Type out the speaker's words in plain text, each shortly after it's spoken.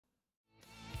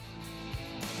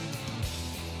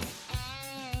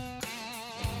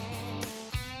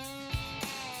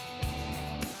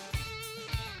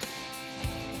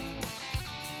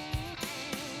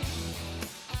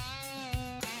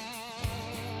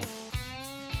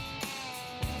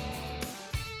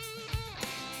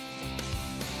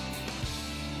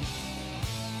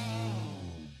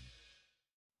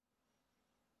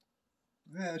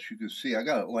as you can see, I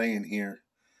got it laying here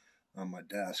on my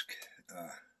desk.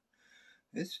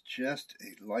 It's just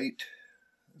a light,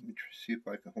 let me see if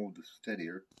I can hold this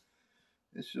steadier.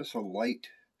 It's just a light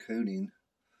coating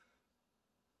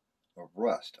of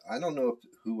rust. I don't know if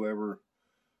whoever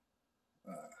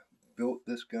built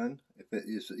this gun, if it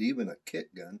is even a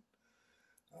kit gun.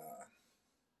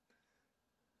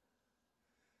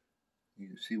 You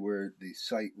can see where the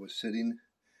sight was sitting.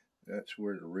 That's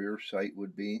where the rear sight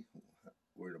would be,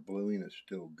 where the bluing is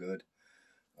still good.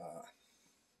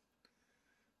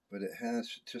 But it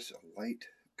has just a light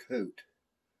coat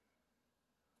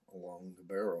along the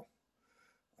barrel.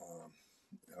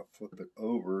 I'll flip it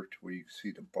over to where you can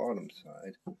see the bottom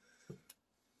side,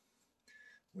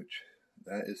 which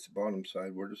that is the bottom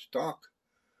side where the stock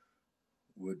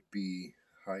would be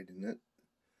hiding it.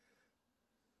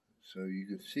 So you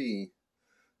can see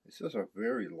it's just a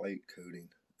very light coating.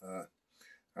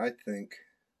 I think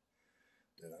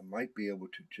that I might be able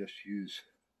to just use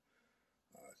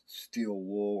steel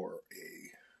wool or a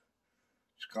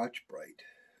Scotch-Brite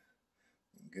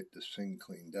and get this thing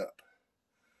cleaned up.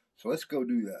 So let's go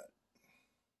do that.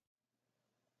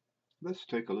 Let's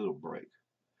take a little break.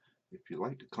 If you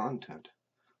like the content,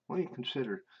 why don't you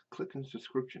consider clicking the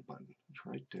subscription button? It's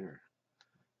right there.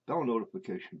 Bell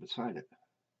notification beside it.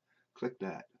 Click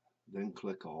that, then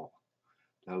click all.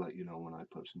 That'll let you know when I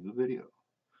post a new video.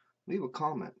 Leave a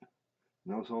comment,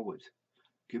 and as always,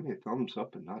 give me a thumbs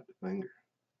up and not the finger.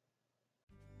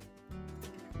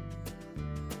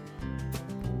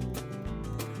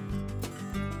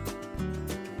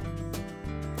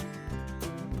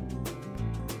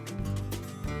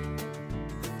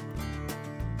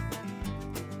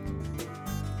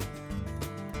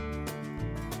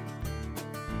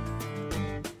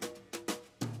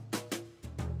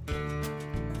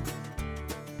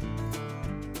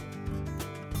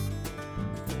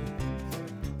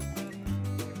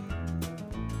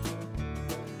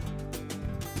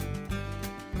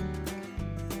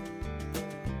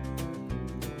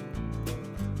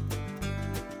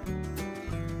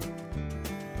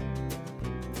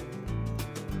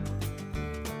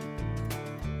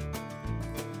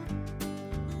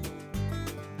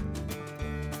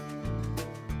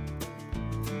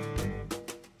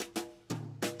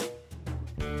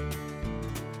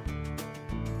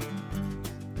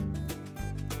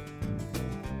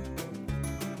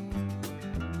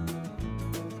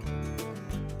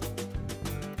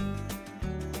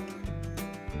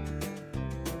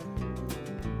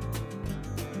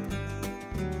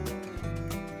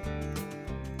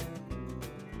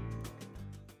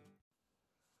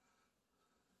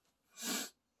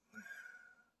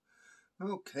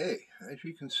 Okay, as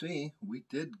you can see, we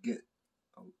did get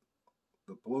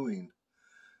the bluing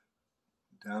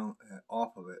down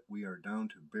off of it. We are down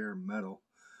to bare metal.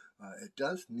 It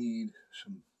does need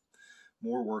some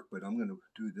more work, but I'm going to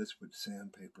do this with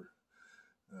sandpaper.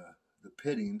 The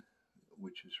pitting,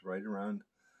 which is right around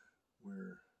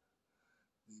where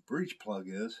the breech plug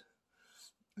is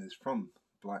from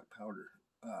black powder.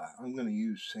 I'm going to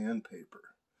use sandpaper,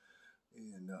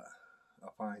 and a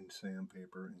fine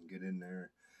sandpaper, and get in there,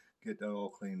 get that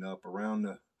all cleaned up around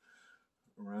the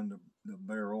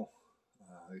barrel.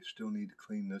 I still need to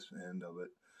clean this end of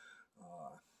it.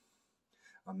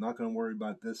 I'm not going to worry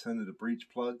about this end of the breech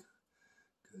plug,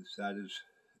 because that is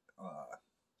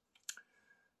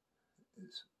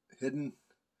hidden.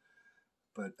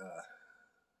 But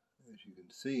as you can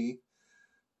see,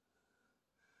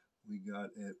 we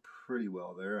got it pretty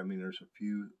well there. I mean, there's a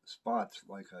few spots,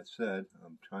 like I said.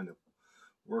 I'm trying to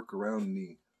work around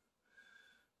the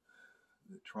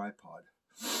tripod,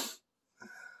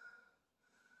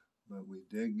 but we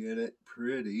did get it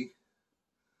pretty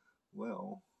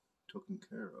well taken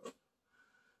care of.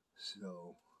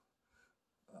 So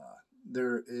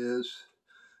there is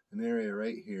an area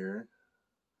right here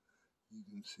you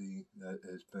can see that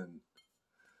has been,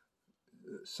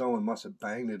 someone must have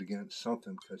banged it against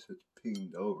something because it's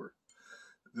pinged over.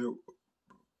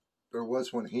 There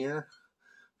was one here,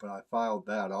 but I filed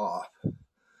that off,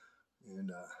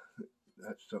 and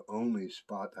that's the only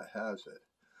spot that has it.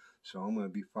 So I'm going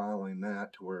to be filing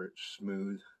that to where it's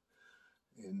smooth,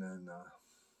 and then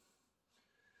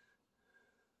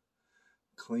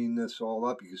clean this all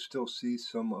up. You can still see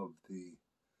some of the,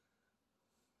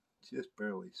 just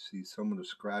barely see some of the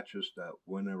scratches that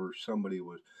whenever somebody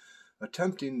was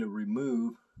attempting to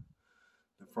remove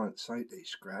the front sight, they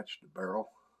scratched the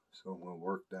barrel. So I'm going to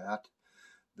work that.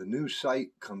 The new sight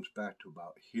comes back to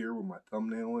about here where my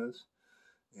thumbnail is,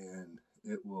 and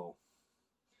it will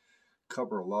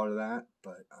cover a lot of that,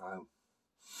 but I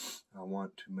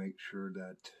want to make sure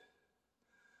that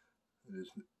it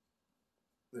is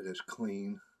it is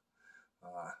clean.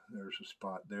 There's a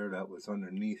spot there that was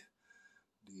underneath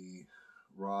the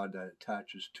rod that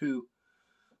attaches to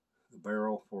the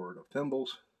barrel for the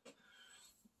thimbles,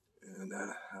 and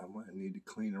I might need to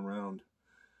clean around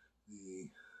the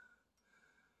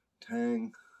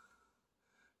tang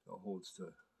that holds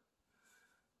the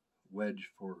wedge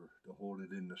to hold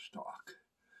it in the stock.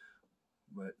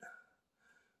 But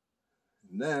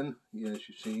and then, as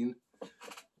you've seen,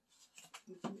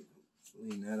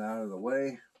 lean that out of the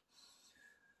way.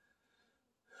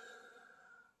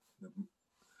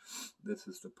 This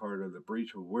is the part of the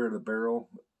breech of where the barrel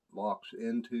locks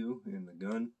into in the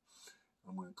gun.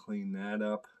 I'm going to clean that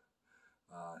up.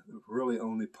 The really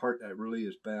only part that really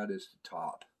is bad is the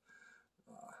top.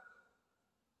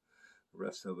 The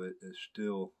rest of it is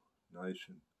still nice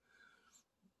and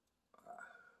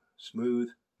smooth.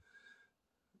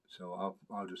 So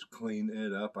I'll just clean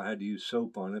it up. I had to use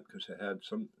soap on it because it had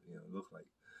some, it looked like,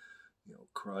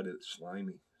 crud. It's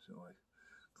slimy. So I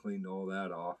cleaned all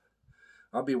that off.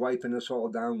 I'll be wiping this all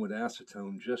down with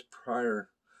acetone just prior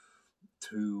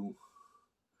to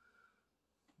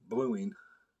bluing,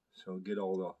 so get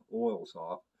all the oils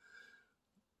off,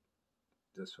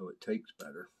 just so it takes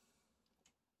better.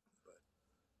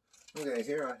 But, okay,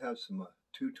 here I have some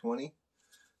 220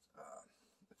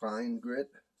 fine grit,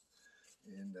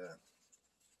 and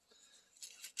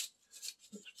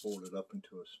let's fold it up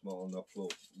into a small enough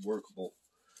little workable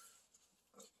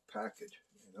package.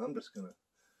 And I'm just going to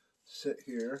sit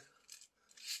here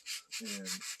and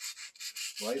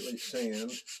lightly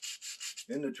sand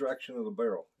in the direction of the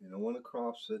barrel. You don't want to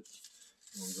cross it.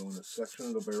 You want to go in a section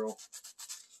of the barrel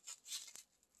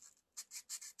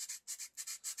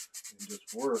and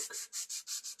just work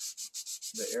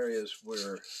the areas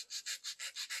where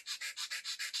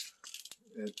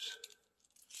it's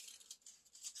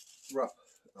rough.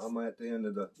 I'm at the end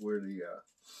of where the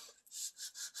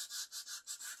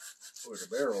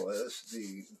barrel is,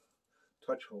 the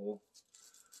touch hole.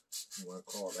 You want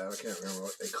to call it that? I can't remember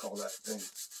what they call that thing.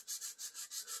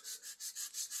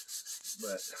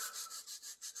 But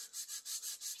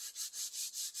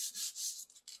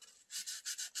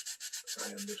I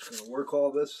am just going to work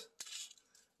all this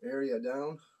area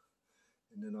down,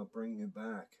 and then I'll bring you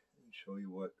back and show you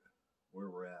where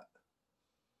we're at.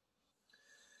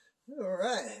 All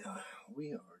right,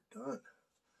 we are done.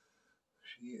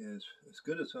 She is as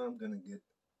good as I'm going to get.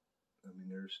 I mean,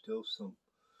 there's still some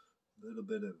little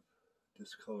bit of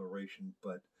discoloration,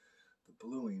 but the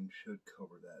bluing should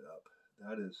cover that up.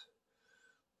 That is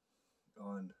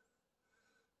on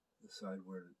the side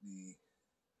where the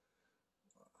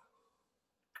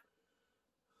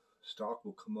stock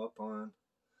will come up on.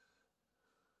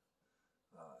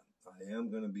 I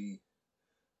am going to be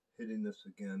hitting this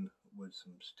again with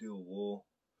some steel wool.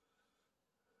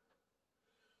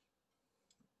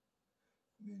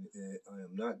 I mean, I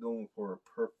am not going for a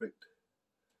perfect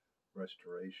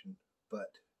restoration,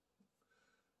 but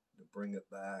to bring it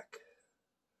back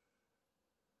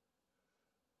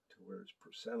to where it's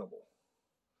presentable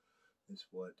is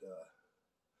what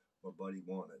my buddy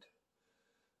wanted.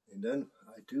 And then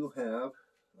I do have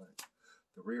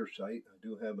the rear sight. I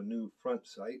do have a new front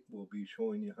sight. We'll be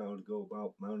showing you how to go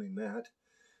about mounting that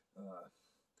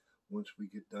once we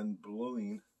get done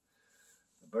bluing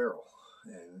the barrel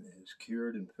and it's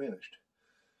cured and finished.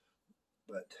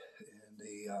 But in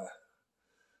the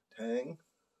tang,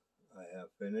 I have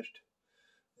finished.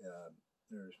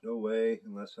 There's no way,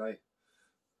 unless I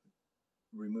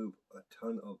remove a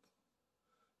ton of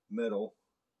metal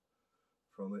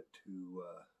from it, to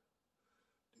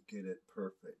get it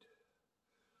perfect.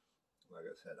 Like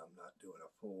I said, I'm not doing a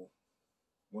full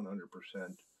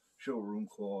 100% showroom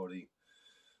quality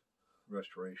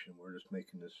restoration. We're just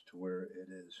making this to where it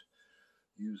is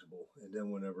usable. And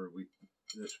then whenever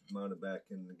this mounted back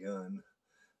in the gun,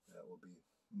 that will be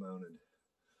mounted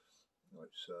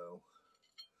like so.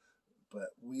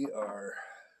 But we are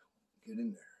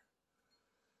getting there.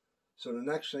 So the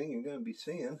next thing you're going to be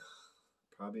seeing,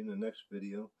 probably in the next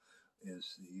video,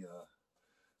 is the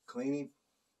cleaning,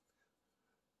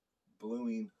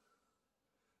 bluing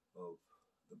of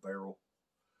the barrel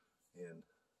and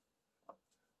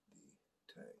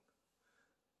the tang.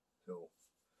 So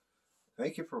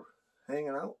thank you for hanging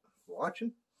out,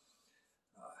 watching.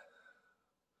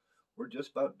 We're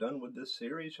just about done with this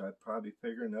series. I'd probably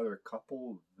figure another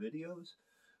couple videos.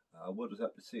 We'll just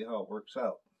have to see how it works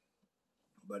out.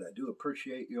 But I do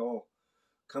appreciate you all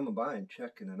coming by and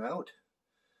checking it out.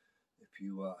 If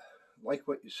you like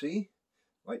what you see,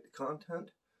 like the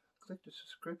content, click the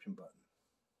subscription button.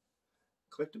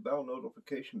 Click the bell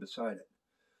notification beside it.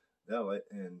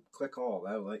 And click all.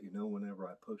 That'll let you know whenever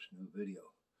I post a new video.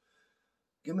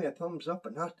 Give me a thumbs up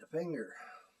and not the finger.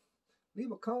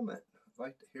 Leave a comment. I'd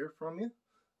like to hear from you.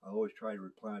 I always try to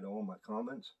reply to all my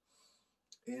comments.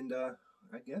 And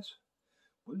I guess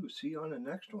we will see you on the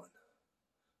next one.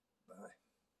 Bye.